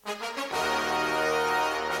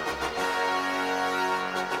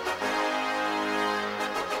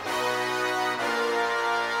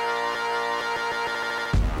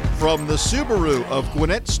From the Subaru of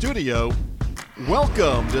Gwinnett Studio,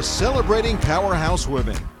 welcome to Celebrating Powerhouse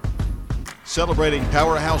Women. Celebrating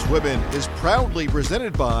Powerhouse Women is proudly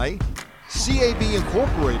presented by CAB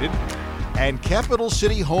Incorporated and Capital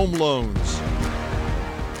City Home Loans.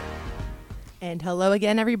 And hello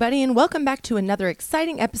again, everybody, and welcome back to another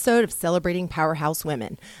exciting episode of Celebrating Powerhouse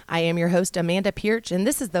Women. I am your host, Amanda Pierce, and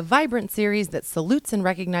this is the vibrant series that salutes and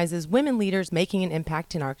recognizes women leaders making an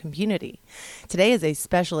impact in our community. Today is a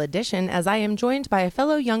special edition as I am joined by a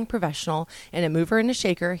fellow young professional and a mover and a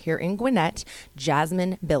shaker here in Gwinnett,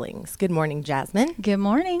 Jasmine Billings. Good morning, Jasmine. Good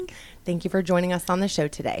morning. Thank you for joining us on the show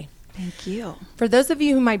today. Thank you. For those of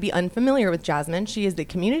you who might be unfamiliar with Jasmine, she is the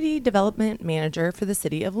Community Development Manager for the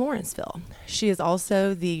City of Lawrenceville. She is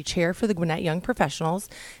also the chair for the Gwinnett Young Professionals,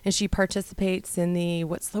 and she participates in the,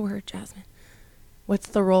 what's the word, Jasmine? What's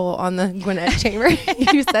the role on the Gwinnett Chamber?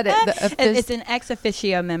 You said it. It's an ex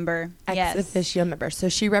officio member. Ex officio member. So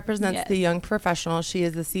she represents the young professionals. She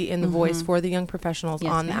is the seat and the voice for the young professionals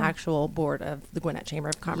on the actual board of the Gwinnett Chamber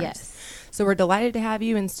of Commerce. Yes. So we're delighted to have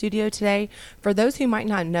you in studio today. For those who might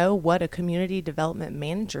not know what a community development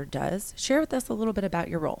manager does, share with us a little bit about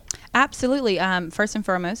your role. Absolutely. First and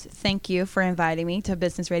foremost, thank you for inviting me to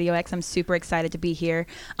Business Radio X. I'm super excited to be here.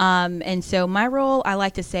 And so my role, I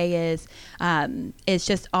like to say, is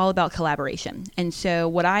just all about collaboration. And so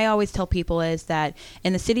what I always tell people is that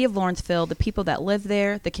in the city of Lawrenceville, the people that live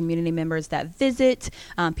there, the community members that visit,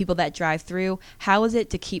 people that drive through, how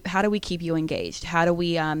do we keep you engaged? How do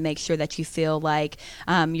we make sure that you feel like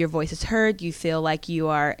your voice is heard, you feel like you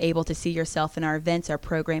are able to see yourself in our events, our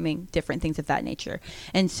programming, different things of that nature.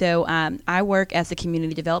 And so I work as a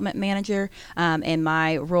community development manager, and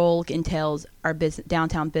my role entails our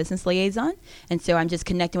downtown business liaison. And so I'm just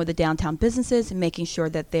connecting with the downtown businesses and making sure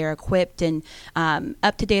that they're equipped and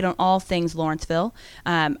up to date on all things Lawrenceville.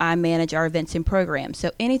 I manage our events and programs.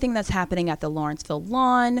 So anything that's happening at the Lawrenceville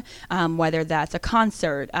lawn, whether that's a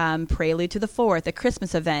concert, Prelude to the 4th, a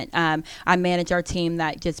Christmas event, I manage our team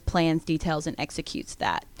that just plans, details, and executes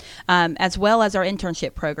that, as well as our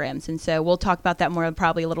internship programs. And so we'll talk about that more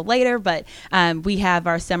probably a little later, but we have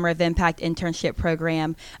our Summer of Impact internship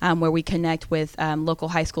program where we connect with local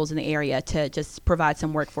high schools in the area to just provide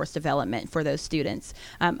some workforce development for those students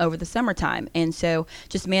over the summertime. And so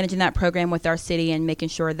just managing that program with our city and making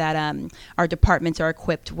sure that our departments are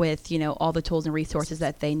equipped with, all the tools and resources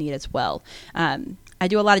that they need as well. I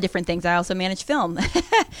do a lot of different things. I also manage film.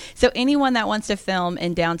 So anyone that wants to film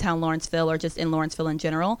in downtown Lawrenceville or just in Lawrenceville in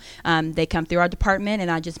general, they come through our department,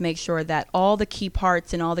 and I just make sure that all the key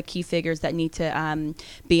parts and all the key figures that need to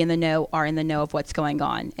be in the know are in the know of what's going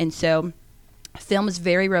on. And so film is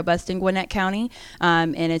very robust in Gwinnett County,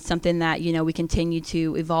 and it's something that we continue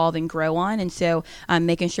to evolve and grow on. And so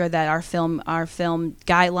making sure that our film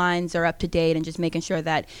guidelines are up to date, and just making sure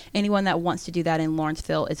that anyone that wants to do that in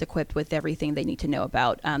Lawrenceville is equipped with everything they need to know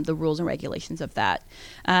about the rules and regulations of that.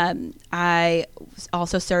 I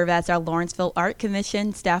also serve as our Lawrenceville Art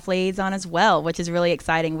Commission staff liaison as well, which is really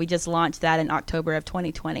exciting. We just launched that in October of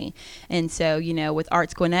 2020, and so with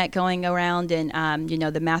Arts Gwinnett going around and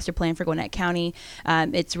the master plan for Gwinnett County.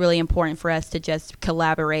 It's really important for us to just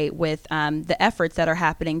collaborate with the efforts that are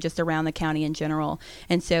happening just around the county in general.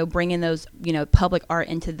 And so bringing those, public art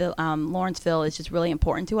into the Lawrenceville is just really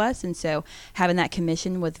important to us. And so having that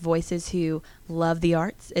commission with voices who love the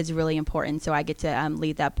arts is really important. So I get to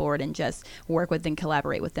lead that board and just work with and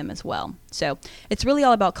collaborate with them as well. So it's really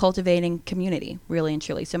all about cultivating community, really and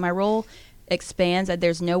truly. So my role expands.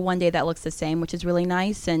 There's no one day that looks the same, which is really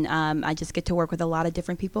nice. And I just get to work with a lot of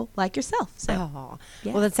different people like yourself. So,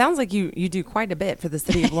 Well, that sounds like you do quite a bit for the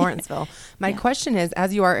city of Lawrenceville. My question is,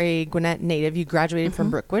 as you are a Gwinnett native, you graduated from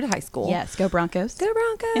Brookwood High School. Yes, go Broncos. Go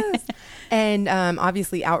Broncos. And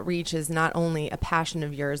obviously outreach is not only a passion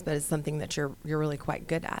of yours, but it's something that you're really quite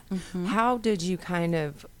good at.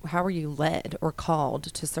 How were you led or called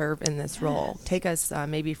to serve in this role? Take us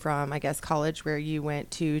maybe from, I guess, college, where you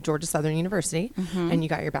went to Georgia Southern University and you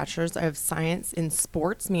got your bachelor's of science in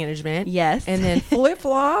sports management. Yes. And then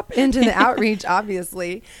flip-flop into the outreach,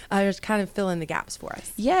 obviously. Just kind of fill in the gaps for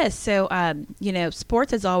us. Yes. So,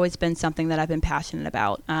 sports has always been something that I've been passionate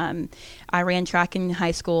about. I ran track in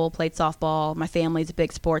high school, played softball. My family's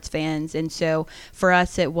big sports fans. And so for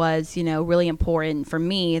us, it was, really important for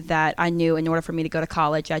me that I knew in order for me to go to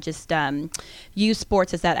college, I just use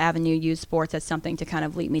sports as that avenue, use sports as something to kind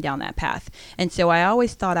of lead me down that path. And so I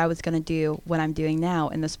always thought I was going to do what I'm doing now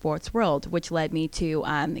in the sports world, which led me to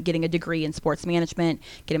getting a degree in sports management,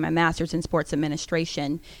 getting my master's in sports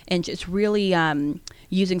administration, and just really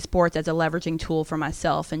using sports as a leveraging tool for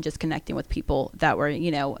myself and just connecting with people that were,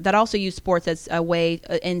 that also use sports as a way,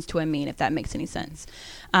 ends to a mean, if that makes any sense.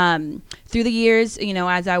 Through the years,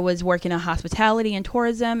 as I was working in hospitality and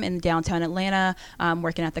tourism in downtown Atlanta,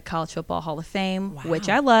 working at the College Football Hall of Fame, which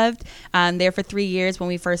I loved, there for 3 years when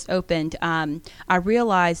we first opened, I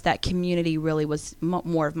realized that community really was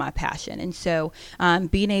more of my passion. And so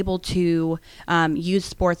being able to use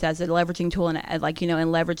sports as a leveraging tool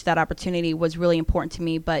and leverage that opportunity was really important to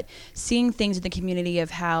me. But seeing things in the community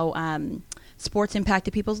of how sports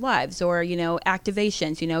impacted people's lives, or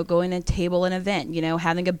activations, going to table an event,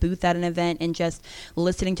 having a booth at an event, and just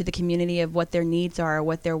listening to the community of what their needs are,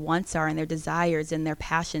 what their wants are, and their desires and their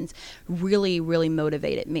passions really, really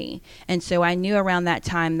motivated me. And so I knew around that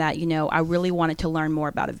time that I really wanted to learn more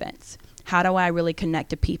about events. How do I really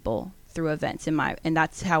connect to people through events and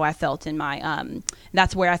that's how I felt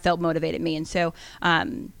that's where I felt motivated me. And so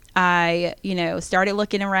I, started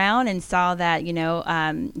looking around and saw that,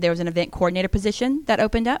 there was an event coordinator position that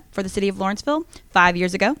opened up for the city of Lawrenceville 5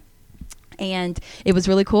 years ago. And it was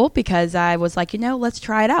really cool because I was like, let's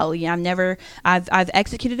try it out. I've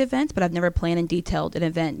executed events, but I've never planned and detailed an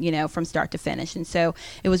event, from start to finish. And so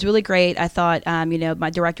it was really great. I thought, my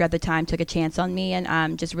director at the time took a chance on me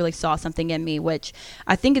and just really saw something in me, which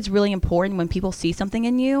I think is really important when people see something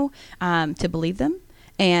in you, to believe them.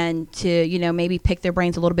 And to, maybe pick their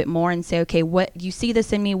brains a little bit more and say, okay, what you see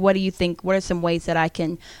this in me? What do you think? What are some ways that I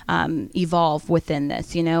can evolve within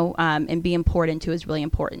this, and be important to is really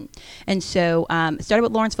important. And so I started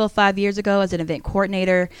with Lawrenceville 5 years ago as an event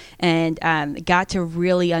coordinator, and got to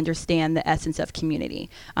really understand the essence of community.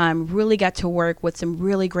 Really got to work with some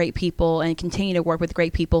really great people and continue to work with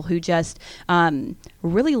great people who just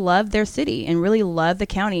really love their city and really love the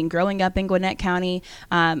county. And growing up in Gwinnett County,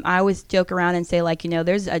 I always joke around and say,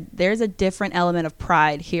 there's a different element of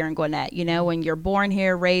pride here in Gwinnett. When you're born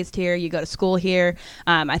here, raised here, you go to school here.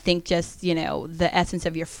 I think just, the essence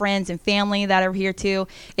of your friends and family that are here too.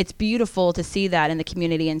 It's beautiful to see that in the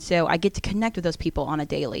community. And so I get to connect with those people on a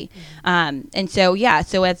daily. And so,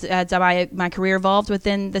 so as my career evolved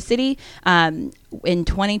within the city, in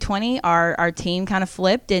 2020, our team kind of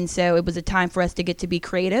flipped. And so it was a time for us to get to be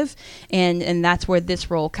creative. And that's where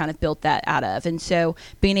this role kind of built that out of. And so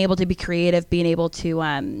being able to be creative, being able to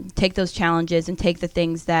take those challenges and take the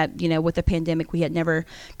things that, with the pandemic, we had never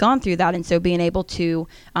gone through that. And so being able to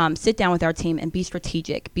sit down with our team and be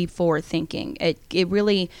strategic, be forward thinking, it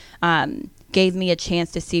really gave me a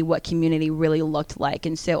chance to see what community really looked like.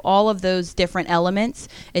 And so all of those different elements,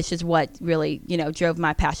 it's just what really, drove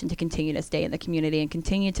my passion to continue to stay in the community and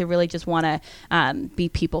continue to really just want to be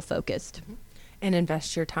people focused. And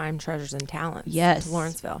invest your time, treasures, and talents to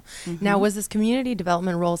Lawrenceville. Mm-hmm. Now, was this community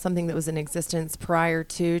development role something that was in existence prior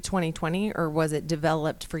to 2020, or was it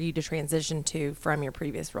developed for you to transition to from your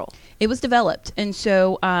previous role? It was developed. And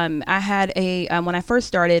so I had when I first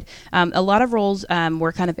started, a lot of roles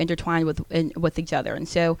were kind of intertwined with each other. And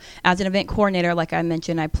so as an event coordinator, like I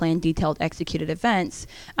mentioned, I planned detailed executed events.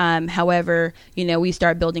 However, we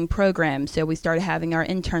started building programs. So we started having our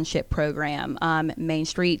internship program. Main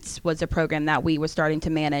Streets was a program that we were starting to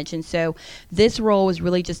manage. And so this role was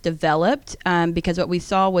really just developed because what we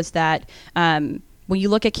saw was that when you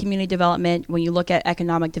look at community development, when you look at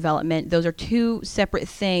economic development, those are two separate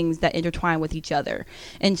things that intertwine with each other.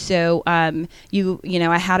 And so, I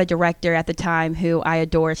had a director at the time who I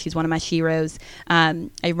adore. She's one of my sheroes. I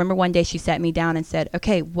remember one day she sat me down and said,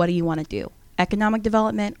 okay, what do you want to do? Economic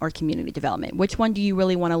development or community development? Which one do you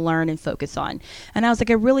really want to learn and focus on? And I was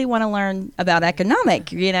like, I really want to learn about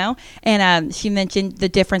economic, And she mentioned the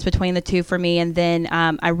difference between the two for me. And then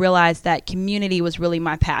I realized that community was really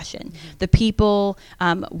my passion. Mm-hmm. The people,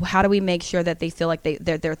 how do we make sure that they feel like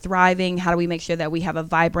they're thriving? How do we make sure that we have a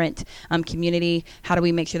vibrant community? How do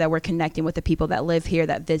we make sure that we're connecting with the people that live here,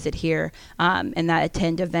 that visit here, and that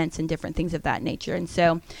attend events and different things of that nature? And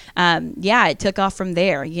so, it took off from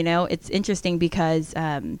there. It's interesting because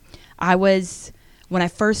when I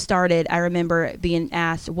first started, I remember being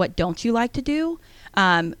asked, what don't you like to do?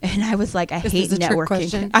 And I was like, I hate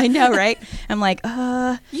networking. I know, right? I'm like,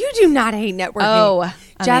 You do not hate networking. Oh,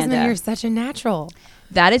 Jasmine, Amanda. You're such a natural.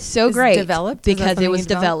 That is so great. Developed? Because it was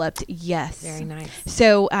developed. Yes. Very nice.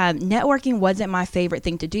 So networking wasn't my favorite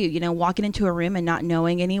thing to do. Walking into a room and not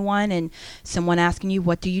knowing anyone and someone asking you,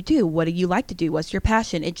 what do you do? What do you like to do? What's your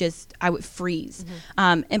passion? I would freeze.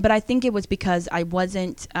 Mm-hmm. But I think it was because I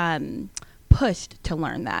wasn't pushed to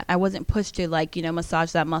learn that. I wasn't pushed to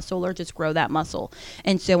massage that muscle or just grow that muscle.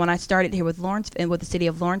 And so when I started here with Lawrence and with the city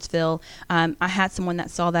of Lawrenceville, I had someone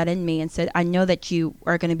that saw that in me and said, I know that you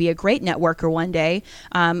are going to be a great networker one day.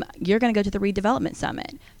 You're going to go to the Redevelopment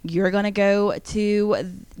Summit. You're going to go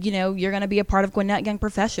to, you're going to be a part of Gwinnett Young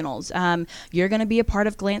Professionals. You're going to be a part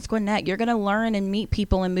of Glance Gwinnett. You're going to learn and meet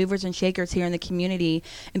people and movers and shakers here in the community.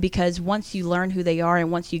 And because once you learn who they are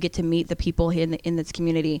and once you get to meet the people in this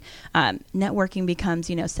community, networking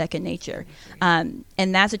becomes, second nature. And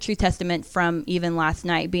that's a true testament from even last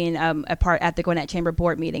night being a part at the Gwinnett Chamber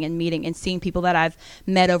Board meeting and seeing people that I've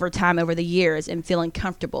met over time over the years and feeling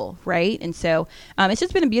comfortable, right? And so it's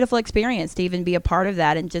just been a beautiful experience to even be a part of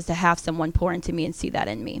that and just to have someone pour into me and see that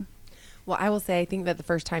in me. Well, I will say, I think that the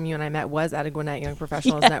first time you and I met was at a Gwinnett Young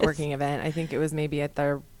Professionals networking event. I think it was maybe at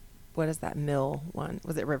the, what is that mill one?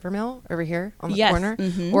 Was it River Mill over here on the corner?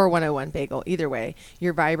 Mm-hmm. Or 101 Bagel? Either way,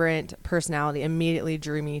 your vibrant personality immediately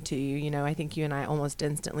drew me to you. I think you and I almost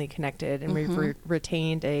instantly connected, and we've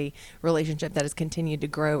retained a relationship that has continued to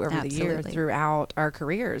grow over the years throughout our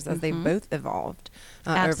careers as they've both evolved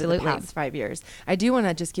over the past 5 years. I do want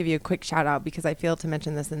to just give you a quick shout out because I failed to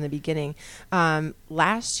mention this in the beginning.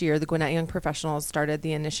 Last year, the Gwinnett Young Professionals started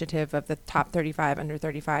the initiative of the top 35 under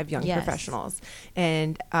 35 young professionals,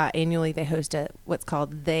 and annually they host what's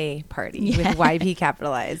called They Party with YP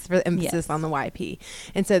capitalized for the emphasis on the YP.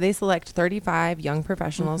 And so they select 35 young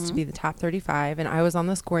professionals to be the top 35. And I was on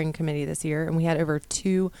the scoring committee this year, and we had over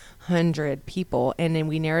 200 people. And then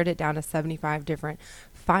we narrowed it down to 75 different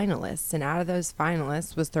finalists, and out of those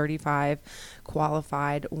finalists was 35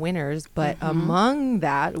 qualified winners, but among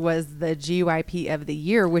that was the GYP of the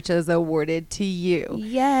year, which is awarded to you.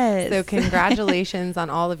 Yes. So congratulations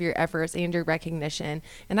on all of your efforts and your recognition.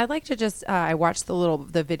 And I'd like to just I watched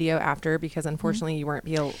the video after because unfortunately you weren't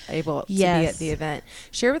able to be at the event.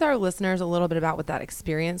 Share with our listeners a little bit about what that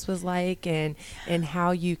experience was like and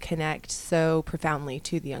how you connect so profoundly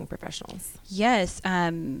to the young professionals. Yes.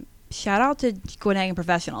 Shout out to Gwinnett Young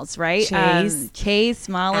Professionals, right? Chase,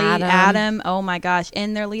 Molly, Adam. Oh my gosh.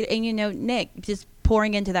 And their leader, and Nick, just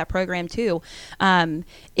pouring into that program too.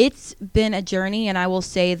 It's been a journey, and I will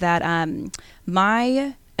say that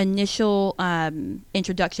my initial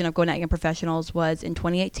introduction of Gwinnett Young Professionals was in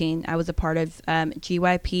 2018. I was a part of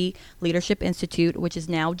GYP Leadership Institute, which is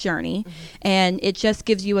now Journey. And it just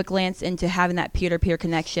gives you a glance into having that peer-to-peer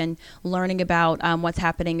connection, learning about what's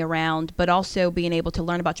happening around, but also being able to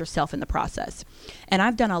learn about yourself in the process. And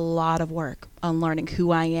I've done a lot of work on learning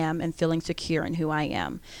who I am and feeling secure in who I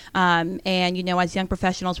am. And, as young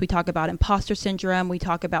professionals, we talk about imposter syndrome. We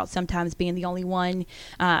talk about sometimes being the only one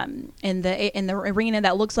in the arena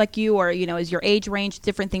that looks like you, or, is your age range,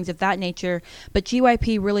 different things of that nature. But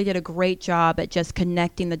GYP really did a great job at just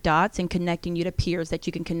connecting the dots and connecting you to peers that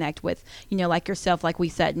you can connect with, like yourself, like we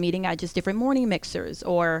said, meeting at just different morning mixers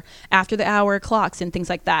or after the hour clocks and things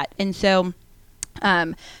like that. And so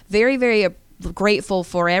very, very grateful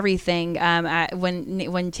for everything.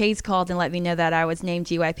 When Chase called and let me know that I was named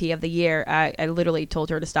GYP of the year, I literally told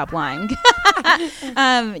her to stop lying.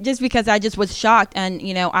 Just because I just was shocked. And,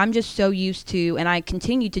 I'm just so used to, and I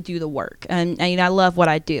continue to do the work. And I love what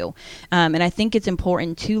I do. And I think it's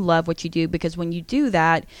important to love what you do, because when you do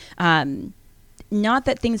that, not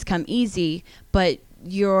that things come easy, but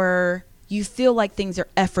you feel like things are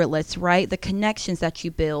effortless, right? The connections that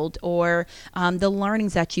you build, or the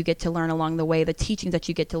learnings that you get to learn along the way, the teachings that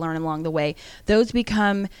you get to learn along the way, those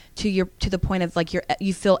become to the point of like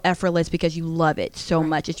you feel effortless because you love it so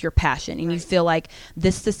much. It's your passion, and you feel like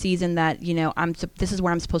this is the season that this is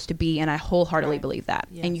where I'm supposed to be, and I wholeheartedly believe that.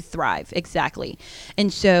 Yes. And you thrive, exactly.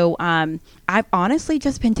 And so I've honestly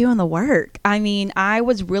just been doing the work. I mean, I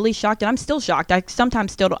was really shocked, and I'm still shocked. I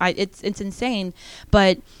sometimes still don't. It's insane,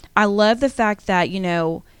 but I love the fact that,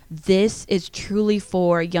 this is truly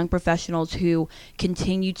for young professionals who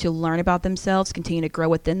continue to learn about themselves, continue to grow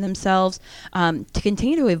within themselves, to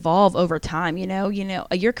continue to evolve over time.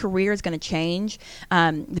 Your career is going to change.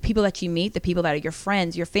 The people that you meet, the people that are your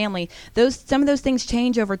friends, your family, some of those things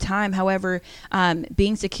change over time. However,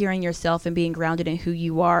 being secure in yourself and being grounded in who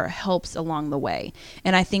you are helps along the way.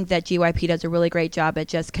 And I think that GYP does a really great job at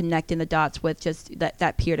just connecting the dots with just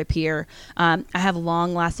that peer-to-peer. I have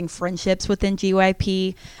long-lasting friendships within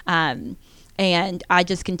GYP. And I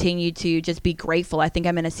just continue to just be grateful. I think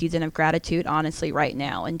I'm in a season of gratitude, honestly, right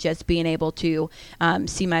now, and just being able to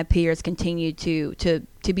see my peers continue to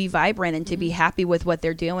be vibrant and to be happy with what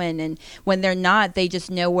they're doing. And when they're not, they just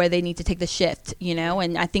know where they need to take the shift,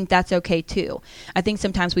 and I think that's okay too. I think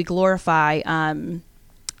sometimes we glorify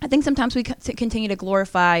I think sometimes we continue to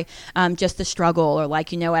glorify just the struggle, or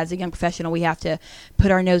like, as a young professional, we have to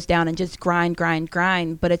put our nose down and just grind.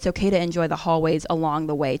 But it's okay to enjoy the hallways along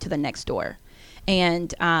the way to the next door.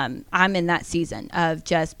 And I'm in that season of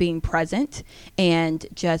just being present and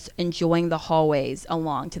just enjoying the hallways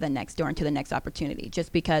along to the next door and to the next opportunity,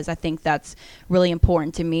 just because I think that's really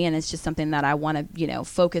important to me. And it's just something that I want to,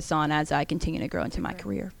 focus on as I continue to grow into my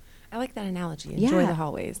career. I like that analogy. Enjoy the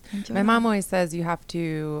hallways. My mom always says you have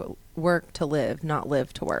to work to live, not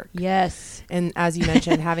live to work. Yes. And as you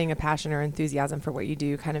mentioned, having a passion or enthusiasm for what you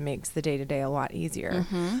do kind of makes the day-to-day a lot easier.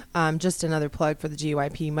 Just another plug for the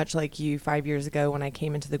GYP, much like you 5 years ago when I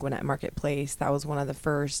came into the Gwinnett Marketplace, that was one of the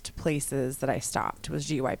first places that I stopped was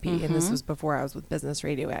GYP. And this was before I was with Business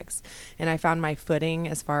Radio X. And I found my footing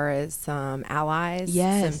as far as some allies,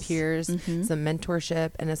 some peers, some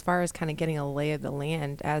mentorship, and as far as kind of getting a lay of the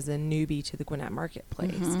land as a newbie to the Gwinnett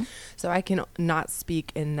Marketplace. So I can not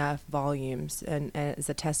speak enough volumes and as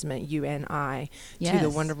a testament, you and I, to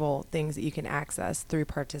the wonderful things that you can access through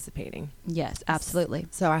participating. Yes, absolutely.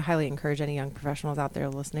 So I highly encourage any young professionals out there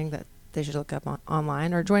listening that they should look up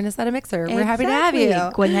online or join us at a mixer. We're happy to have you.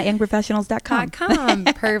 GwinnettYoungProfessionals.com.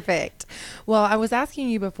 Perfect. Well, I was asking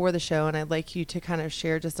you before the show, and I'd like you to kind of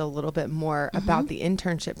share just a little bit more about the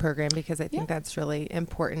internship program, because I think that's really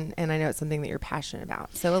important, and I know it's something that you're passionate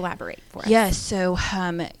about. So elaborate for us. Yes. So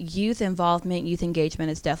youth involvement, youth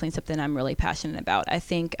engagement is definitely something I'm really passionate about. I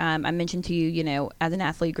think I mentioned to you, as an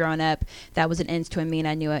athlete growing up, that was an ends to a mean.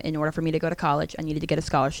 I knew in order for me to go to college, I needed to get a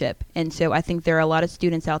scholarship. And so I think there are a lot of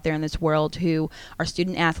students out there in this world who are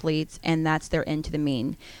student athletes, and that's their end to the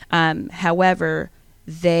mean. However,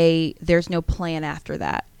 there's no plan after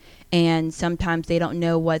that. And sometimes they don't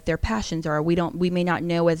know what their passions are. We may not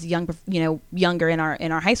know as younger in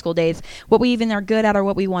our high school days what we even are good at or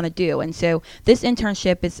what we want to do. And so this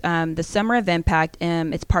internship is the Summer of Impact.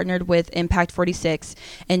 It's partnered with Impact 46.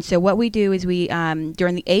 And so what we do is we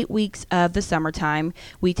during the 8 weeks of the summertime,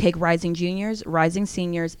 we take rising juniors, rising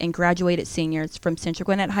seniors, and graduated seniors from Central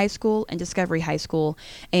Gwinnett High School and Discovery High School,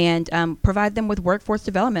 and provide them with workforce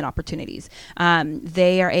development opportunities.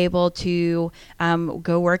 They are able to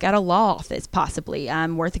go work at a law office, possibly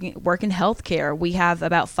work in healthcare. We have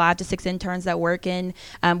about 5 to 6 interns that work in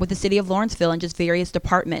with the city of Lawrenceville in just various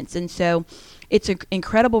departments. And so it's an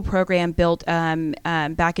incredible program built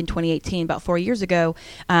back in 2018, about 4 years ago,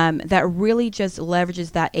 that really just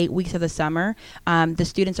leverages that 8 weeks of the summer. The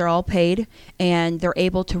students are all paid, and they're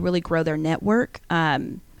able to really grow their network.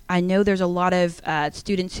 I know there's a lot of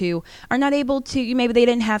students who are not able to, maybe they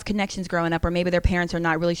didn't have connections growing up, or maybe their parents are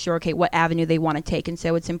not really sure, what avenue they want to take. And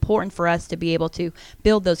so it's important for us to be able to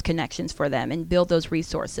build those connections for them and build those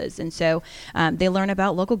resources. And so they learn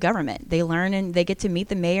about local government. They learn and they get to meet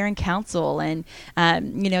the mayor and council. And,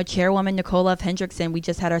 Chairwoman Nicole F. Hendrickson, we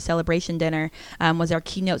just had our celebration dinner, was our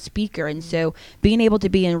keynote speaker. And so being able to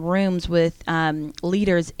be in rooms with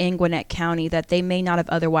leaders in Gwinnett County that they may not have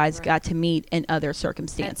otherwise got to meet in other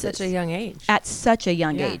circumstances. At such a young age. At such a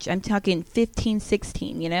young age. I'm talking 15,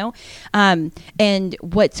 16, And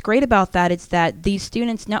what's great about that is that these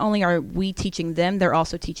students, not only are we teaching them, they're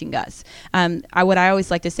also teaching us. What I always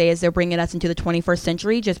like to say is they're bringing us into the 21st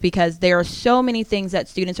century, just because there are so many things that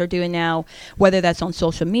students are doing now, whether that's on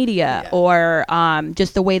social media or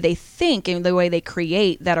just the way they think and the way they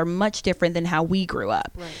create, that are much different than how we grew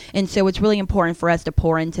up. Right. And so it's really important for us to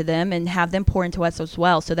pour into them and have them pour into us as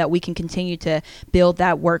well, so that we can continue to build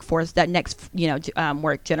that workforce, that next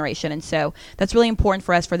work generation. And so that's really important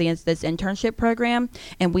for us for this internship program.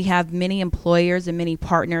 And we have many employers and many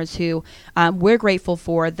partners who we're grateful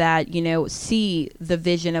for, that see the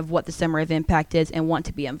vision of what the Summer of Impact is and want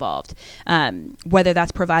to be involved, whether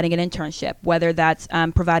that's providing an internship, whether that's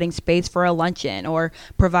providing space for a luncheon, or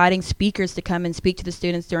providing speakers to come and speak to the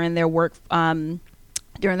students during their work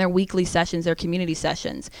during their weekly sessions, their community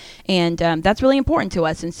sessions. And that's really important to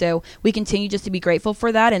us. And so we continue just to be grateful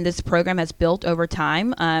for that. And this program has built over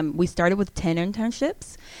time. We started with 10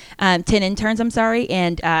 interns, And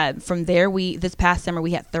from there, this past summer,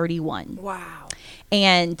 we had 31. Wow.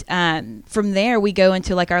 And from there, we go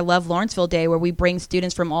into our Love Lawrenceville Day, where we bring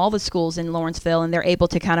students from all the schools in Lawrenceville, and they're able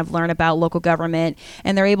to kind of learn about local government,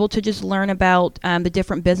 and they're able to just learn about the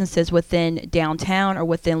different businesses within downtown or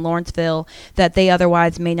within Lawrenceville that they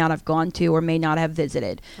otherwise may not have gone to or may not have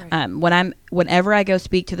visited. Right. Whenever I go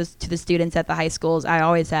speak to the students at the high schools, I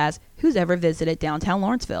always ask, who's ever visited downtown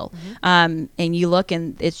Lawrenceville? Mm-hmm. And you look,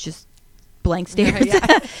 and it's just blank stares.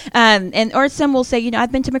 Or some will say,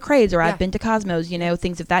 I've been to McRae's, or I've been to Cosmos,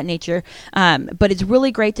 things of that nature. But it's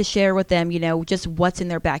really great to share with them, just what's in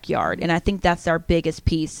their backyard. And I think that's our biggest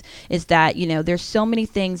piece, is that, there's so many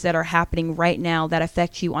things that are happening right now that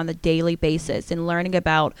affect you on the daily basis, and learning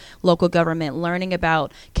about local government, learning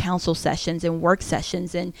about council sessions and work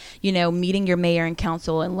sessions, and, meeting your mayor and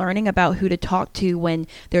council, and learning about who to talk to when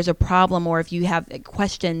there's a problem, or if you have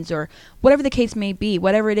questions, or whatever the case may be,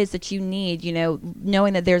 whatever it is that you need,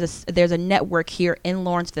 knowing that there's a network here in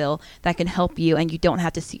Lawrenceville that can help you, and you don't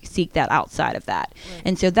have to seek that outside of that. Right.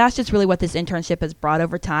 And so that's just really what this internship has brought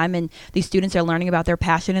over time. And these students are learning about their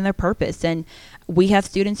passion and their purpose. And we have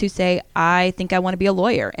students who say, I think I want to be a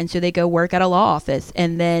lawyer. And so they go work at a law office.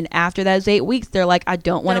 And then after those 8 weeks, they're like, I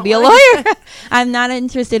don't want to be a lawyer. I'm not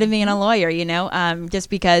interested in being a lawyer, just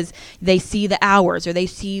because they see the hours, or they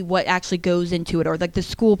see what actually goes into it, or like the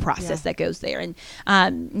school process that goes there. And,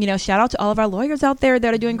 shout out to all of our lawyers out there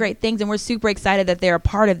that are doing great things. And we're super excited that they're a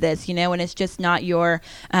part of this, and it's just not your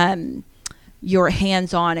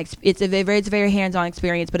hands-on. It's a very hands-on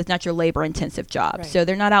experience, but it's not your labor-intensive job. Right. So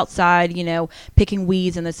they're not outside, picking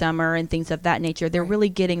weeds in the summer and things of that nature. They're really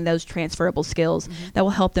getting those transferable skills that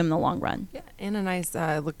will help them in the long run. Yeah, and a nice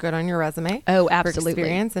look good on your resume. Oh, absolutely. For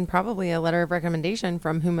experience, and probably a letter of recommendation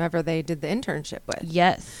from whomever they did the internship with.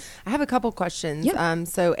 Yes. I have a couple questions. Yep.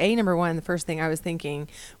 So number one, the first thing I was thinking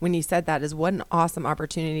when you said that is, what an awesome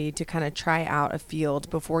opportunity to kind of try out a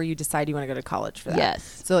field before you decide you want to go to college for that.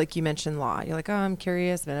 Yes. So like you mentioned law. You're like, oh, I'm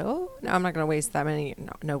curious, but no, I'm not going to waste that many.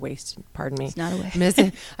 No waste. Pardon me. It's not a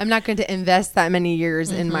waste. I'm not going to invest that many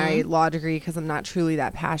years in my law degree because I'm not truly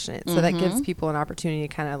that passionate. So that gives people an opportunity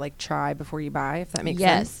to kind of like try before you buy, if that makes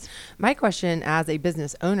sense. My question as a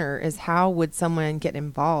business owner is, how would someone get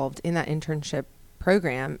involved in that internship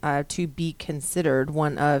program to be considered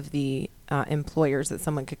one of the employers that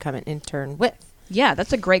someone could come and intern with? Yeah,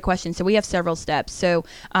 that's a great question. So we have several steps. So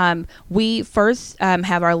we first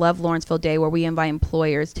have our Love Lawrenceville Day, where we invite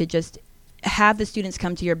employers to just have the students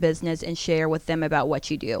come to your business and share with them about what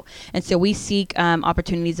you do. And so we seek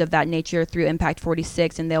opportunities of that nature through Impact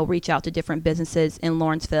 46, and they'll reach out to different businesses in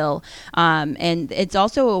Lawrenceville. And it's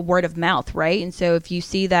also a word of mouth, right? And so if you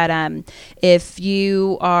see that, if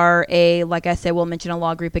you are like I said, we'll mention a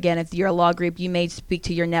law group again. If you're a law group, you may speak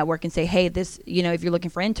to your network and say, hey, this, if you're looking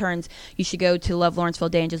for interns, you should go to Love Lawrenceville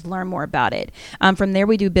Day and just learn more about it. From there,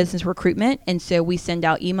 we do business recruitment. And so we send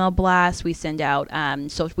out email blasts. We send out,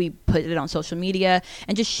 so we put it on social media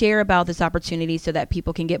and just share about this opportunity so that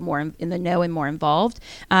people can get more in the know and more involved.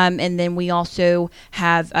 And then we also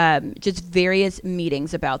have just various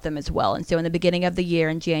meetings about them as well. And so in the beginning of the year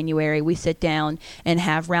in January, we sit down and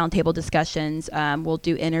have roundtable discussions. We'll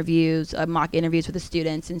do interviews, mock interviews with the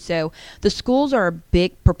students. And so the schools are a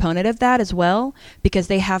big proponent of that as well, because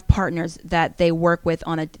they have partners that they work with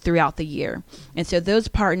throughout the year. And so those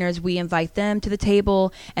partners, we invite them to the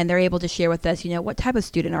table, and they're able to share with us, what type of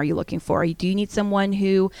student are you looking for? Do you need someone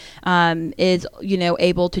who is,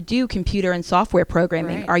 able to do computer and software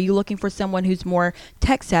programming? Right. Are you looking for someone who's more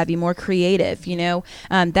tech savvy, more creative?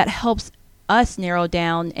 That helps us narrow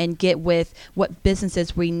down and get with what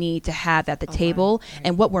businesses we need to have at the table,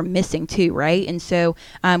 and what we're missing too, right? And so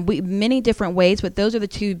we many different ways, but those are the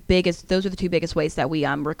two biggest ways that we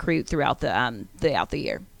recruit throughout the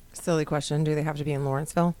year. Silly question. Do they have to be in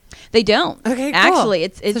Lawrenceville? They don't. Okay, cool. Actually,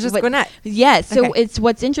 it's just Gwinnett. Yes. So it's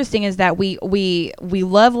what's interesting is that we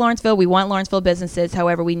love Lawrenceville. We want Lawrenceville businesses.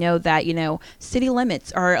 However, we know that city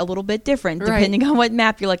limits are a little bit different depending on what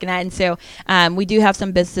map you're looking at. And so we do have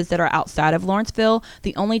some businesses that are outside of Lawrenceville.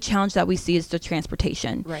 The only challenge that we see is the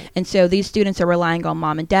transportation. Right. And so these students are relying on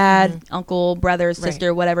mom and dad, uncle, brother,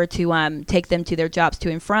 sister, whatever, to take them to their jobs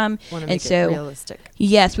to and from. Want to make it realistic.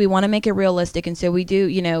 Yes, we want to make it realistic, and so we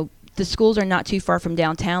do. The schools are not too far from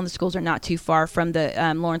downtown. The schools are not too far from the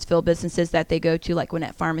Lawrenceville businesses that they go to, like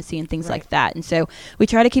Gwinnett Pharmacy and things like that. And so we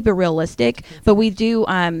try to keep it realistic, but we do,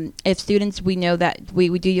 if students, we know that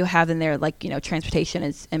we do have in there, transportation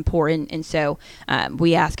is important. And so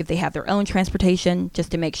we ask if they have their own transportation, just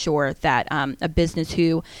to make sure that a business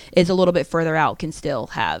who is a little bit further out can still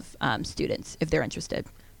have students if they're interested.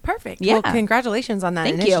 Perfect. Yeah. Well, congratulations on that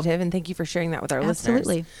initiative, you. And thank you for sharing that with our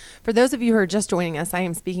Absolutely. listeners. For those of you who are just joining us, I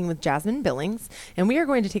am speaking with Jasmine Billings, and we are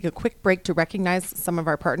going to take a quick break to recognize some of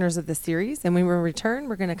our partners of the series. And when we return,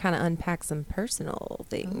 we're going to kind of unpack some personal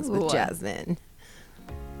things with Jasmine.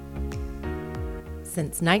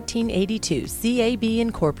 Since 1982, CAB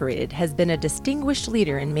Incorporated has been a distinguished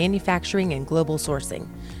leader in manufacturing and global sourcing,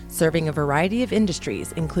 serving a variety of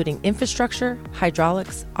industries, including infrastructure,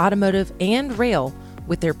 hydraulics, automotive, and rail,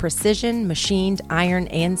 with their precision machined iron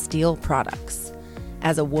and steel products.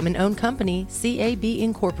 As a woman-owned company, CAB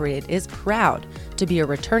Incorporated is proud to be a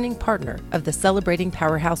returning partner of the Celebrating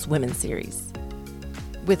Powerhouse Women series.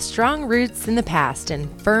 With strong roots in the past and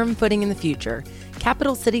firm footing in the future,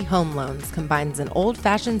 Capital City Home Loans combines an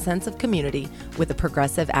old-fashioned sense of community with a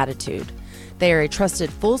progressive attitude. They are a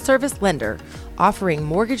trusted full-service lender, offering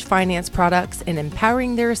mortgage finance products and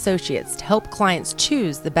empowering their associates to help clients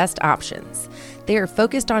choose the best options. They are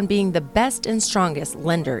focused on being the best and strongest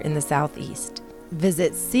lender in the Southeast.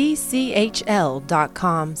 Visit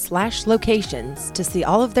cchl.com/locations to see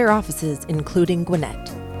all of their offices, including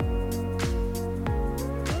Gwinnett.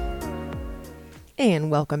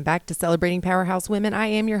 And welcome back to Celebrating Powerhouse Women. I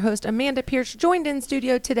am your host, Amanda Pierce, joined in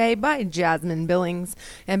studio today by Jasmine Billings.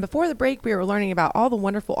 And before the break, we were learning about all the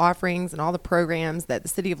wonderful offerings and all the programs that the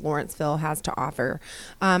city of Lawrenceville has to offer.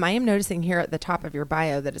 I am noticing here at the top of your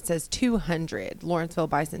bio that it says 200 Lawrenceville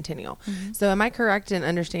Bicentennial. Mm-hmm. So am I correct in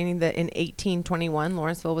understanding that in 1821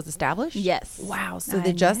 Lawrenceville was established? Yes. Wow. So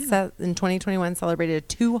they just in 2021 celebrated a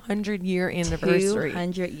 200-year anniversary.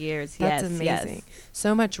 200 years. That's yes, amazing. Yes.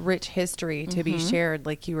 So much rich history to be shared,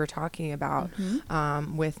 like you were talking about,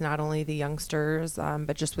 Mm-hmm. with not only the youngsters,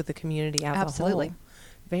 but just with the community as Absolutely. a whole.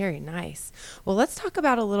 Very nice. Well, let's talk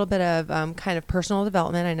about a little bit of kind of personal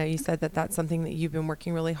development. I know you said that that's something that you've been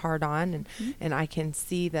working really hard on, and I can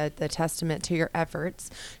see that the testament to your efforts.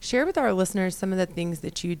 Share with our listeners some of the things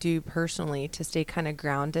that you do personally to stay kind of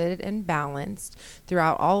grounded and balanced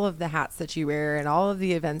throughout all of the hats that you wear and all of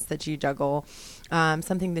the events that you juggle.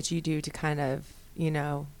 Something that you do to kind of,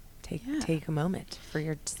 take a moment for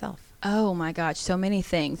yourself. Oh my gosh, so many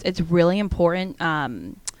things. It's really important.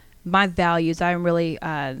 My values, I'm really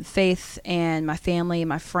faith and my family,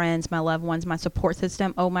 my friends, my loved ones, my support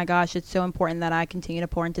system. Oh my gosh, it's so important that I continue to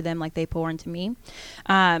pour into them like they pour into me.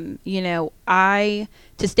 To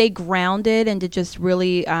stay grounded and to just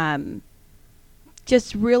really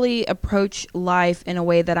approach life in a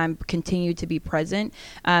way that I'm continue to be present.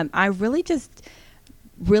 I really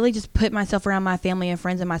just put myself around my family and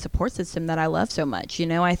friends and my support system that I love so much.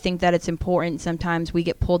 I think that it's important. Sometimes we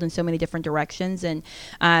get pulled in so many different directions, and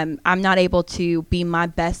I'm not able to be my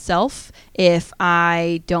best self if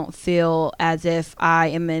I don't feel as if I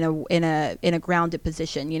am in a grounded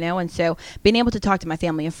position, And so being able to talk to my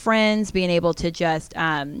family and friends, being able to just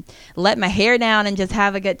let my hair down and just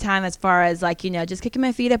have a good time as far as just kicking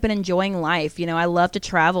my feet up and enjoying life. I love to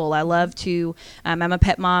travel. I love to, I'm a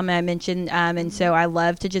pet mom, I mentioned, and so I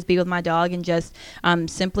love to just be with my dog and just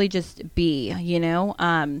simply just be,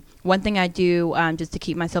 one thing I do just to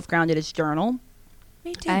keep myself grounded is journal.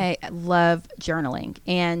 Me too. I love journaling,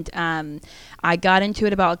 and I got into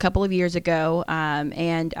it about a couple of years ago,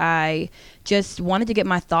 and I just wanted to get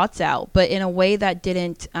my thoughts out, but in a way that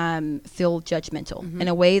didn't feel judgmental, in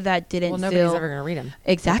a way that didn't nobody's feel... ever going to read them.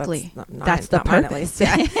 Exactly. That's the purpose.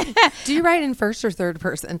 At least. Yeah. Do you write in first or third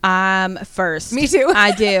person? First. Me too.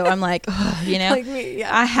 I do. I'm like, like me,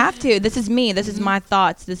 yeah. I have to. This is me. This is my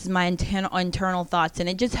thoughts. This is my internal thoughts, and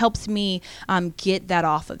it just helps me get that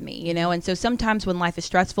off of me, And so sometimes when life is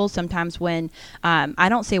stressful, sometimes when I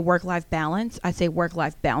don't say work-life balance, I say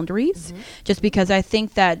work-life boundaries, just because I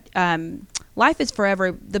think that life is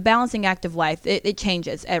forever. The balancing act of life, it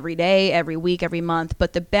changes every day, every week, every month,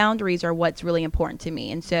 but the boundaries are what's really important to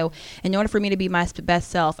me. And so in order for me to be my best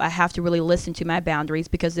self, I have to really listen to my boundaries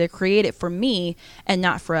because they're created for me and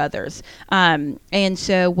not for others. And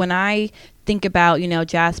so when I think about,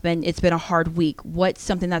 Jasmine, it's been a hard week. What's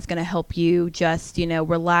something that's going to help you just,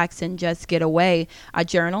 relax and just get away? I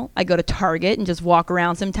journal. I go to Target and just walk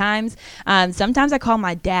around sometimes. Sometimes I call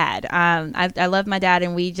my dad. I love my dad,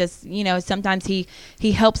 and we just, sometimes he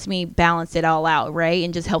helps me balance it all out, right?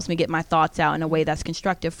 And just helps me get my thoughts out in a way that's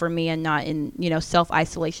constructive for me and not in,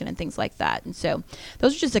 self-isolation and things like that. And so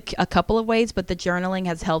those are just a couple of ways, but the journaling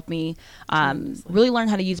has helped me really learn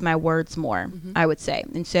how to use my words more, I would say.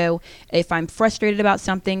 And so if I'm frustrated about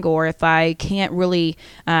something, or if I can't really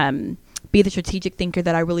be the strategic thinker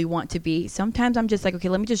that I really want to be, sometimes I'm just like, okay,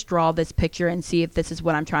 let me just draw this picture and see if this is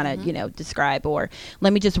what I'm trying to, describe, or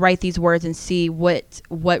let me just write these words and see what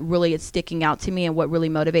really is sticking out to me and what really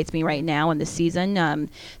motivates me right now in this season.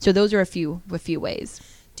 So those are a few ways.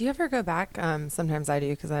 Do you ever go back? Sometimes I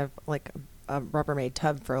do, because I have a Rubbermaid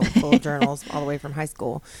tub full of journals all the way from high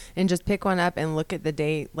school, and just pick one up and look at the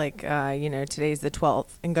date, today's the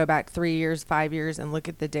 12th, and go back 3 years, 5 years, and look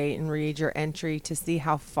at the date and read your entry to see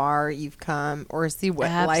how far you've come, or see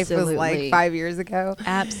what life was like 5 years ago.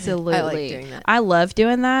 Absolutely. I like doing that. I love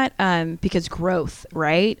doing that because growth,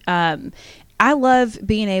 right? I love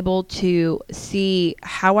being able to see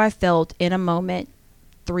how I felt in a moment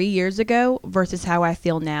 3 years ago versus how I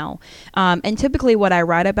feel now. And typically what I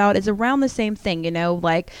write about is around the same thing, you know,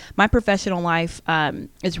 like my professional life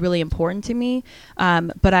is really important to me.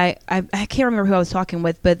 But I can't remember who I was talking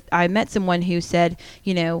with, but I met someone who said,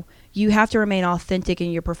 you know, you have to remain authentic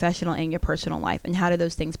in your professional and your personal life. And how do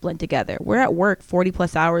those things blend together? We're at work 40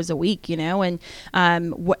 plus hours a week, you know, and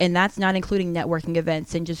that's not including networking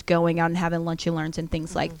events and just going out and having lunch and learns and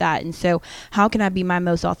things like that. And so how can I be my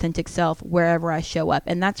most authentic self wherever I show up?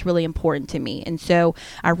 And that's really important to me. And so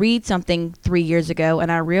I read something 3 years ago and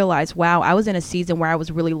I realized, wow, I was in a season where I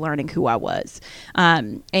was really learning who I was.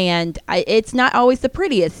 It's not always the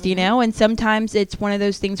prettiest, you know, and sometimes it's one of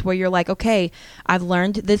those things where you're like, okay, I've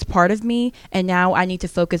learned this part of me, and now I need to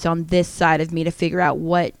focus on this side of me to figure out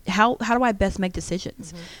how do I best make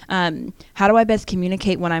decisions? How do I best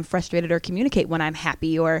communicate when I'm frustrated, or communicate when I'm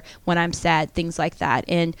happy or when I'm sad, things like that.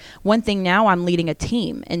 And one thing, now I'm leading a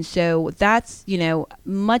team, and so that's, you know,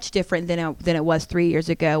 much different than it was 3 years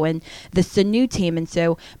ago, and this is a new team. And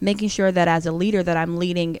so making sure that as a leader that I'm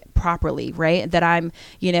leading properly, right, that I'm,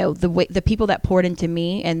 you know, the people that poured into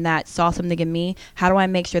me and that saw something in me, how do I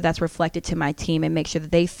make sure that's reflected to my team and make sure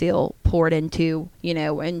that they feel poured into, you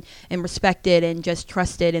know, and respected and just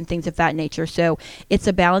trusted and things of that nature. So it's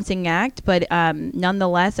a balancing act, but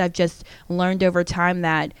nonetheless, I've just learned over time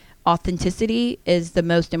that authenticity is the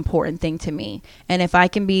most important thing to me. And if I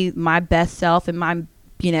can be my best self and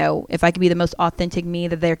if I can be the most authentic me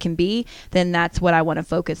that there can be, then that's what I want to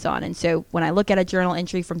focus on. And so when I look at a journal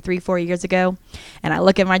entry from 3-4 years ago, and I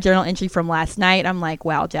look at my journal entry from last night, I'm like,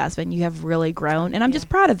 wow, Jasmine, you have really grown. And I'm just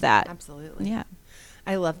proud of that. Absolutely. Yeah.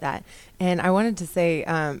 I love that. And I wanted to say,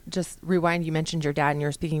 just rewind, you mentioned your dad and you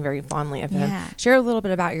were speaking very fondly of him. Share a little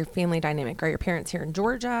bit about your family dynamic. Are your parents here in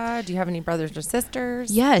Georgia? Do you have any brothers or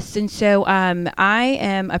sisters? Yes. And so I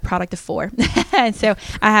am a product of 4. And so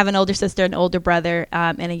I have an older sister, an older brother,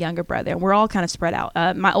 and a younger brother. And we're all kind of spread out.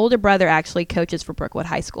 My older brother actually coaches for Brookwood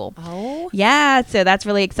High School. Oh. Yeah. So that's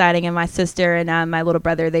really exciting. And my sister and my little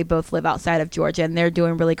brother, they both live outside of Georgia, and they're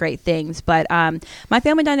doing really great things. But my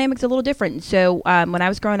family dynamic's a little different. So when I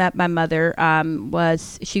was growing up, my mother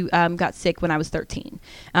got sick when I was 13,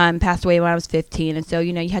 passed away when I was 15. And so,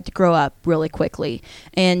 you know, you had to grow up really quickly.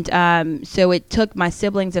 And so it took my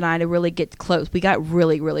siblings and I to really get close. We got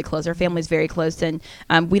really, really close. Our family's very close, and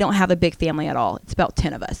we don't have a big family at all. It's about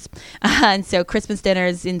 10 of us. And so Christmas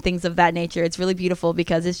dinners and things of that nature, it's really beautiful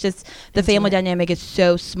because it's just the family dynamic is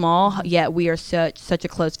so small, yet we are such a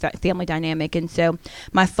close family dynamic. And so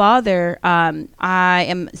my father, I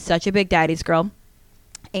am such a big daddy's girl.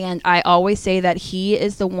 And I always say that he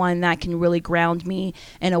is the one that can really ground me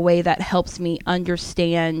in a way that helps me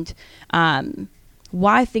understand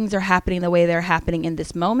why things are happening the way they're happening in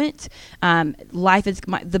this moment. Life is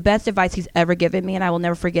the best advice he's ever given me, and I will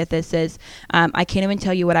never forget this, is I can't even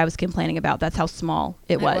tell you what I was complaining about. That's how small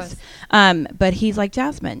it was. But he's like,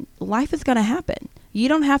 Jasmine, life is going to happen. You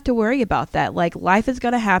don't have to worry about that. Like, life is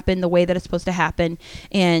going to happen the way that it's supposed to happen.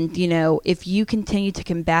 And, you know, if you continue to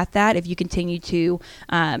combat that, if you continue to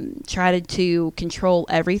try to control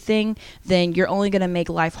everything, then you're only going to make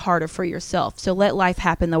life harder for yourself. So let life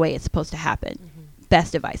happen the way it's supposed to happen. Mm-hmm.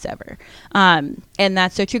 Best advice ever. And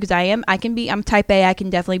that's so true, because I'm type A. I can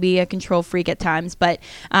definitely be a control freak at times, but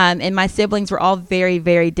and my siblings were all very,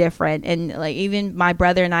 very different. And like, even my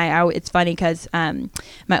brother and I it's funny because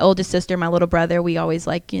my oldest sister, my little brother, we always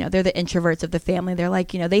like, you know, they're the introverts of the family. They're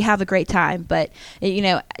like, you know, they have a great time, but you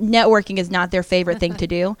know, networking is not their favorite thing to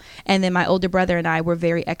do. And then my older brother and I were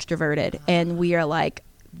very extroverted, and we are like,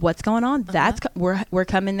 what's going on? We're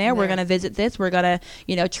coming there. We're going to visit this. We're going to,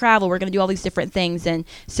 you know, travel. We're going to do all these different things. And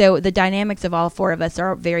so the dynamics of all 4 of us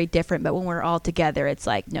are very different, but when we're all together, it's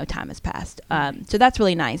like no time has passed. So that's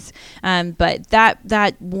really nice. But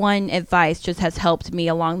that one advice just has helped me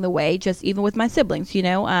along the way, just even with my siblings, you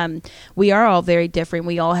know, we are all very different.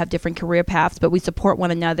 We all have different career paths, but we support one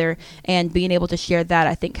another, and being able to share that,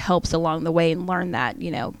 I think, helps along the way, and learn that, you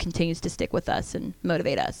know, continues to stick with us and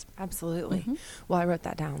motivate us. Absolutely. Mm-hmm. Well, I wrote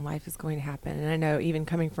that down. Life is going to happen. And I know, even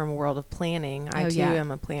coming from a world of planning, I too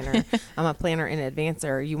am a planner. I'm a planner and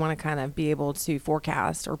advancer. You want to kind of be able to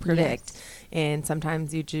forecast or predict. Yes. And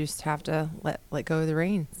sometimes you just have to let go of the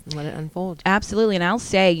reins and let it unfold. Absolutely. And I'll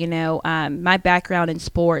say, you know, my background in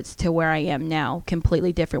sports to where I am now,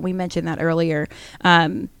 completely different. We mentioned that earlier.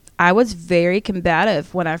 I was very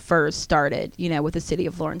combative when I first started, with the city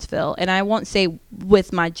of Lawrenceville. And I won't say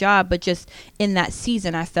with my job, but just in that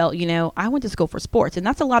season, I felt, I went to school for sports. And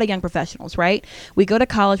that's a lot of young professionals, right? We go to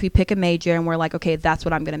college, we pick a major, and we're like, okay, that's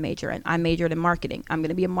what I'm going to major in. I majored in marketing. I'm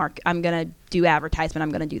going to I'm going to do advertisement.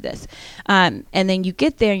 I'm going to do this. And then you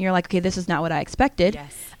get there and you're like, okay, this is not what I expected.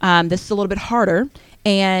 Yes. This is a little bit harder.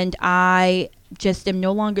 And I just am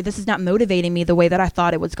no longer, this is not motivating me the way that I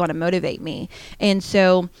thought it was going to motivate me. And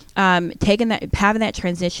so having that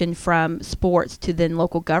transition from sports to then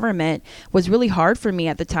local government was really hard for me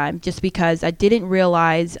at the time, just because I didn't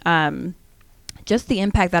realize just the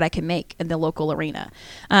impact that I can make in the local arena.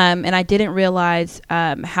 And I didn't realize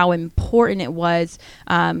how important it was.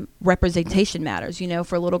 Representation matters,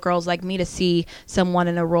 for little girls like me to see someone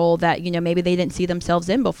in a role that, maybe they didn't see themselves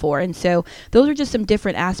in before. And so those are just some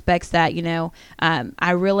different aspects that,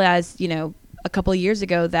 I realized, a couple of years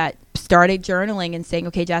ago that started journaling and saying,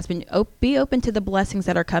 okay, Jasmine, be open to the blessings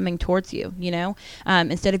that are coming towards you,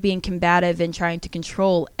 instead of being combative and trying to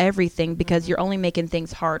control everything, because you're only making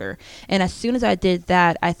things harder. And as soon as I did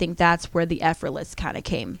that, I think that's where the effortless kind of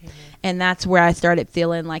came. Mm-hmm. And that's where I started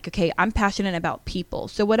feeling like, okay, I'm passionate about people.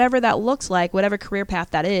 So whatever that looks like, whatever career path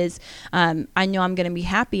that is, I know I'm going to be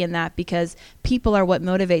happy in that, because people are what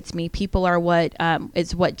motivates me. People are what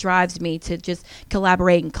is what drives me to just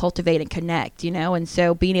collaborate and cultivate and connect, And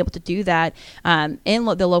so being able to do that in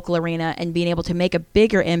the local arena and being able to make a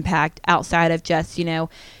bigger impact outside of just,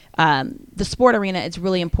 the sport arena is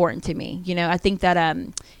really important to me. I think that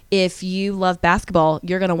if you love basketball,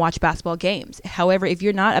 you're going to watch basketball games. However, if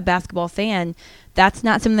you're not a basketball fan, that's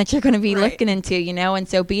not something that you're going to be looking into, And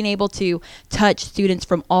so being able to touch students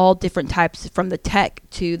from all different types, from the tech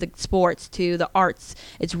to the sports to the arts,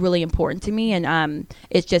 it's really important to me. And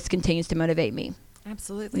it just continues to motivate me.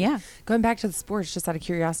 Absolutely. Yeah. Going back to the sports, just out of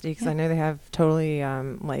curiosity, because I know they have totally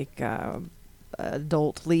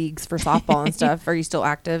adult leagues for softball and stuff. Are you still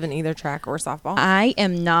active in either track or softball? I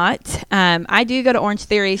am not. I do go to Orange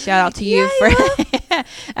Theory. Shout out to you for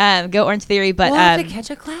go Orange Theory. But we'll have to catch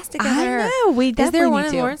a class together. I know. We definitely Is there one need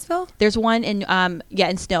in to. Lawrenceville? There's one in in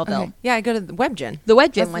Snellville. Okay. Yeah, I go to the WebGen. The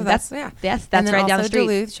WebGen one. That's yeah. Yes, and that's then right down the also street.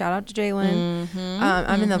 Duluth. Shout out to Jalen.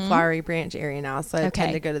 I'm in the Flowery Branch area now, so I tend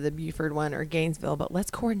Okay. to go to the Buford one or Gainesville. But let's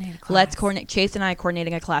coordinate a class. Let's coordinate. Chase and I are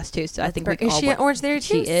coordinating a class too. So I think we Is all she work. at Orange Theory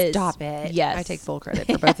too? She is. Stop it. Yes. I take full credit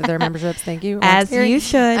for both of their memberships. Thank you. As Theory. you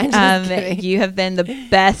should. I'm just kidding. You have been the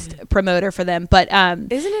best promoter for them. But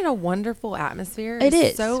isn't it a wonderful atmosphere? It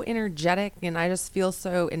It's is. so energetic, and I just feel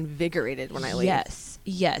so invigorated when I leave.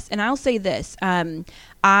 Yes. And I'll say this.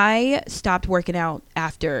 I stopped working out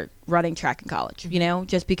after running track in college,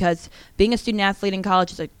 just because being a student athlete in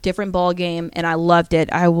college is a different ball game, and I loved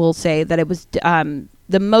it. I will say that it was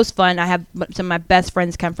the most fun. I have some of my best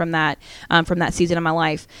friends come from that season of my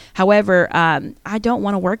life. However, I don't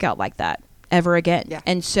want to work out like that ever again. Yeah.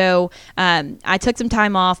 And so I took some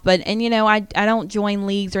time off, I don't join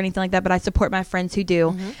leagues or anything like that, but I support my friends who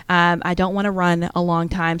do. I don't want to run a long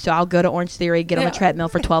time, so I'll go to Orange Theory, get on a treadmill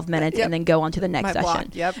for 12 minutes and then go on to the next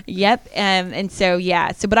session. Yep. And so,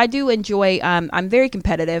 but I do enjoy, I'm very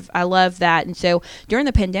competitive. I love that. And so during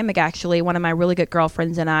the pandemic, actually, one of my really good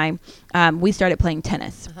girlfriends and I, we started playing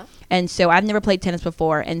tennis. And so I've never played tennis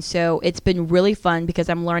before. And so it's been really fun because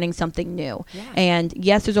I'm learning something new. Yeah. And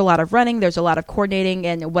yes, there's a lot of running. There's a lot of coordinating.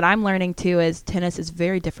 And what I'm learning too is tennis is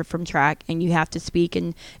very different from track. And you have to speak.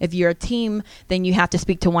 And if you're a team, then you have to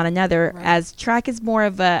speak to one another. Right. As track is more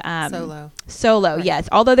of a solo. Right. Yes.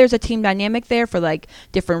 Although there's a team dynamic there for like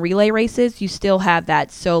different relay races, you still have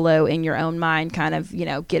that solo in your own mind kind of,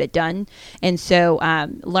 get it done. And so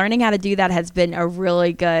learning how to do that has been a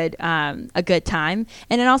really good time.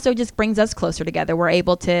 And it also just brings us closer together. We're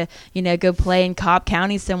able to, go play in Cobb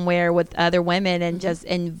County somewhere with other women and just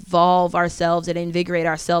involve ourselves and invigorate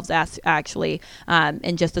ourselves actually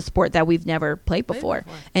in just a sport that we've never played before.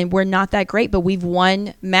 And we're not that great, but we've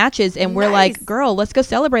won matches and we're like, girl, let's go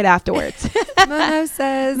celebrate afterwards.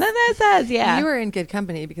 Mimosas. Yeah. You are in good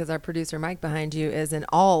company because our producer Mike behind you is an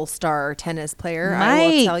all-star tennis player. Mike. I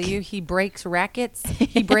will tell you, he breaks rackets,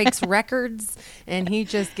 he breaks records, and he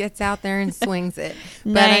just gets out there and swings it.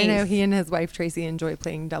 But I know he and his wife Tracy enjoy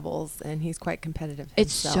playing doubles, and he's quite competitive himself.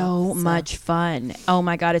 It's so much fun. Oh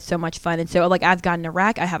my God, it's so much fun. And so like I've gotten a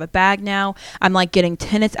rack. I have a bag now. I'm like getting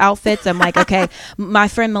tennis outfits. I'm like, okay, my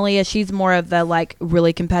friend Malia, she's more of the like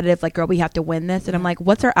really competitive, like, girl, we have to win this. And I'm like,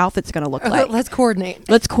 what's our outfits going to look like? Let's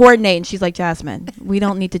coordinate. And she's like, Jasmine, we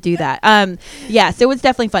don't need to do that. So it's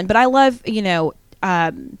definitely fun. But I love,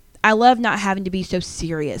 I love not having to be so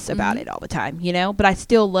serious about it all the time, you know, but I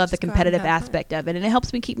still love the competitive aspect of it, and it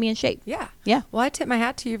helps me keep me in shape. Yeah. Yeah. Well, I tip my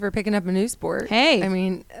hat to you for picking up a new sport. Hey. I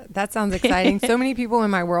mean, that sounds exciting. So many people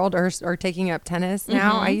in my world are taking up tennis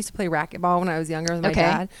now. I used to play racquetball when I was younger with my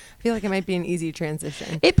dad. I feel like it might be an easy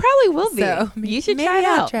transition. It probably will be. So you should try it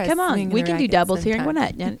out. Come on. We can do doubles here in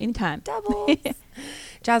Gwinnett anytime. Doubles.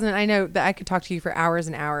 Jasmine, I know that I could talk to you for hours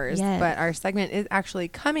and hours, Yes. but our segment is actually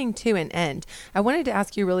coming to an end. I wanted to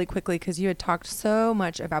ask you really quickly, because you had talked so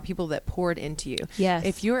much about people that poured into you. Yes.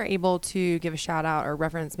 If you were able to give a shout out or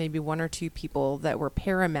reference maybe one or two people that were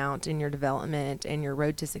paramount in your development and your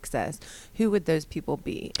road to success, who would those people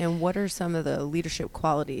be? And what are some of the leadership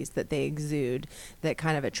qualities that they exude that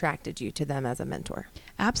kind of attracted you to them as a mentor?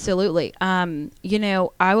 Absolutely. You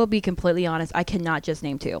know, I will be completely honest. I cannot just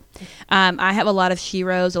name two. I have a lot of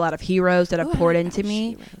sheroes, a lot of heroes that have poured into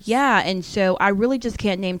me. Sheroes. Yeah. And so I really just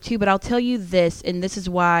can't name two, but I'll tell you this, and this is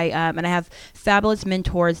why, and I have fabulous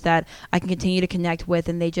mentors that I can continue to connect with,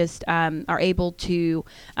 and they just are able to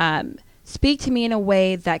speak to me in a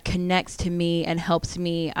way that connects to me and helps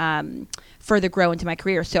me further grow into my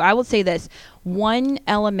career. So I will say this, one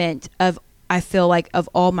element of I feel like of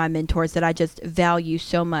all my mentors that I just value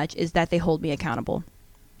so much is that they hold me accountable.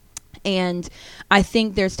 And I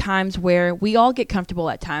think there's times where we all get comfortable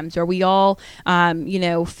at times, or we all, you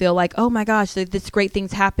know, feel like, oh my gosh, this great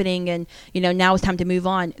thing's happening, and you know, now it's time to move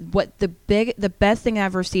on. What the best thing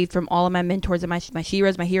I've received from all of my mentors and my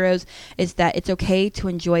sheroes, my heroes, is that it's okay to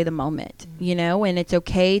enjoy the moment, you know, and it's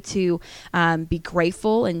okay to be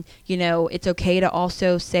grateful, and you know, it's okay to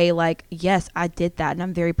also say like, yes, I did that, and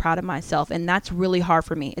I'm very proud of myself. And that's really hard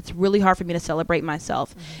for me. It's really hard for me to celebrate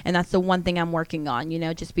myself, and that's the one thing I'm working on, you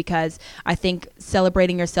know, just because I think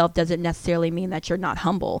celebrating yourself doesn't necessarily mean that you're not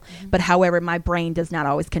humble, but however, my brain does not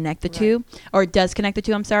always connect the two, or does connect the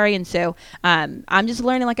two, I'm sorry. And so I'm just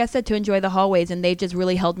learning, like I said, to enjoy the hallways, and they've just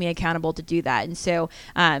really held me accountable to do that. And so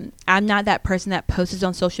I'm not that person that posts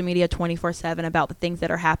on social media 24/7 about the things that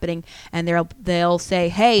are happening, and they'll say,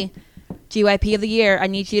 hey, GYP of the year, I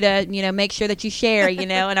need you to, you know, make sure that you share, you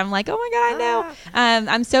know, and I'm like, oh my God, no.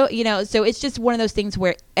 I'm so, you know, so it's just one of those things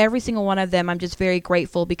where every single one of them, I'm just very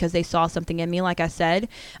grateful because they saw something in me, like I said,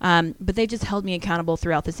 but they just held me accountable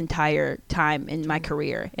throughout this entire time in my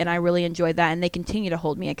career. And I really enjoyed that. And they continue to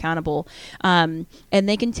hold me accountable. And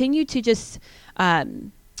they continue to just,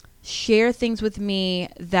 share things with me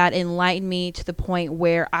that enlighten me to the point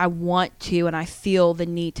where I want to, and I feel the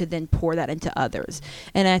need to then pour that into others.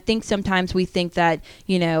 And I think sometimes we think that,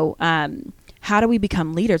 you know, how do we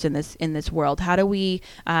become leaders in this world? How do we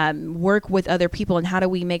work with other people, and how do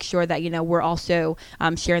we make sure that, you know, we're also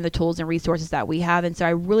sharing the tools and resources that we have? And so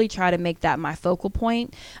I really try to make that my focal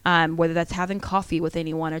point, whether that's having coffee with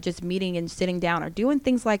anyone, or just meeting and sitting down, or doing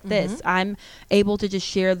things like this. I'm able to just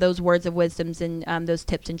share those words of wisdoms and those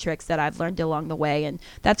tips and tricks that I've learned along the way, and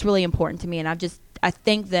that's really important to me. And I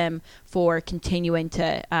thank them for continuing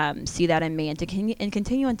to see that in me, and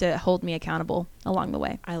continuing to hold me accountable along the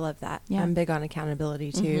way. I love that. Yeah. I'm big on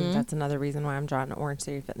accountability too. That's another reason why I'm drawn to Orange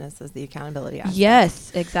Theory Fitness, is the accountability aspect.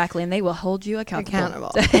 Yes, exactly. And they will hold you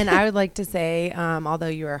accountable. And I would like to say, although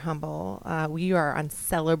you are humble, we are on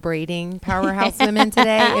Celebrating Powerhouse Women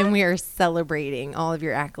today, and we are celebrating all of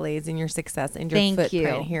your accolades and your success and your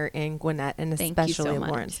footprint here in Gwinnett, and especially in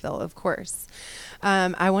Lawrenceville, of course.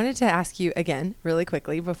 I wanted to ask you again, really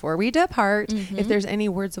quickly, before we depart, if there's any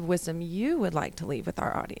words of wisdom you would like to leave with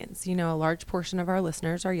our audience. You know, a large portion of our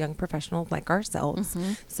listeners are young professionals like ourselves.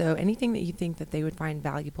 So anything that you think that they would find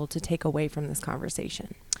valuable to take away from this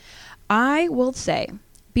conversation? I will say,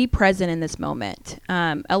 be present in this moment.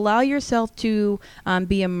 Allow yourself to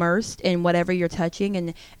be immersed in whatever you're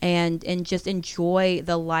touching, and just enjoy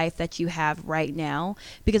the life that you have right now,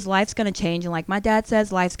 because life's going to change. And like my dad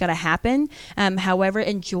says, life's going to happen. However,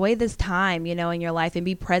 enjoy this time, you know, in your life, and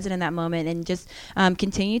be present in that moment, and just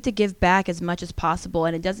continue to give back as much as possible.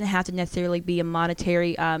 And it doesn't have to necessarily be a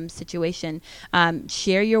monetary situation.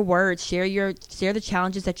 Share your words, share the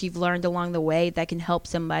challenges that you've learned along the way that can help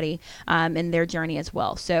somebody in their journey as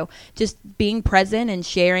well. So just being present and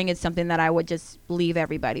sharing is something that I would just leave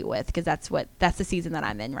everybody with, because that's the season that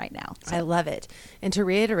I'm in right now. So. I love it. And to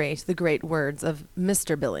reiterate the great words of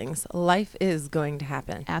Mr. Billings, life is going to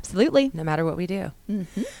happen. Absolutely. No matter what we do.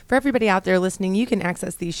 For everybody out there listening, you can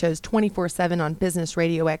access these shows 24/7 on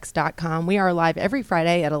businessradiox.com. We are live every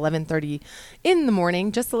Friday at 11:30 in the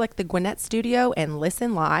morning. Just select the Gwinnett Studio and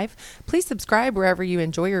listen live. Please subscribe wherever you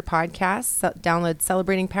enjoy your podcasts. Download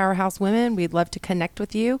Celebrating Powerhouse Women. We'd love to connect with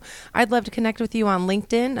with you. I'd love to connect with you on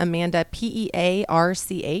LinkedIn, Amanda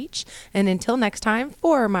Pearch. And until next time,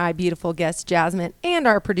 for my beautiful guest Jasmine and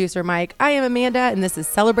our producer Mike, I am Amanda, and this is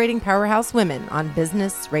Celebrating Powerhouse Women on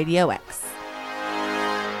Business Radio X.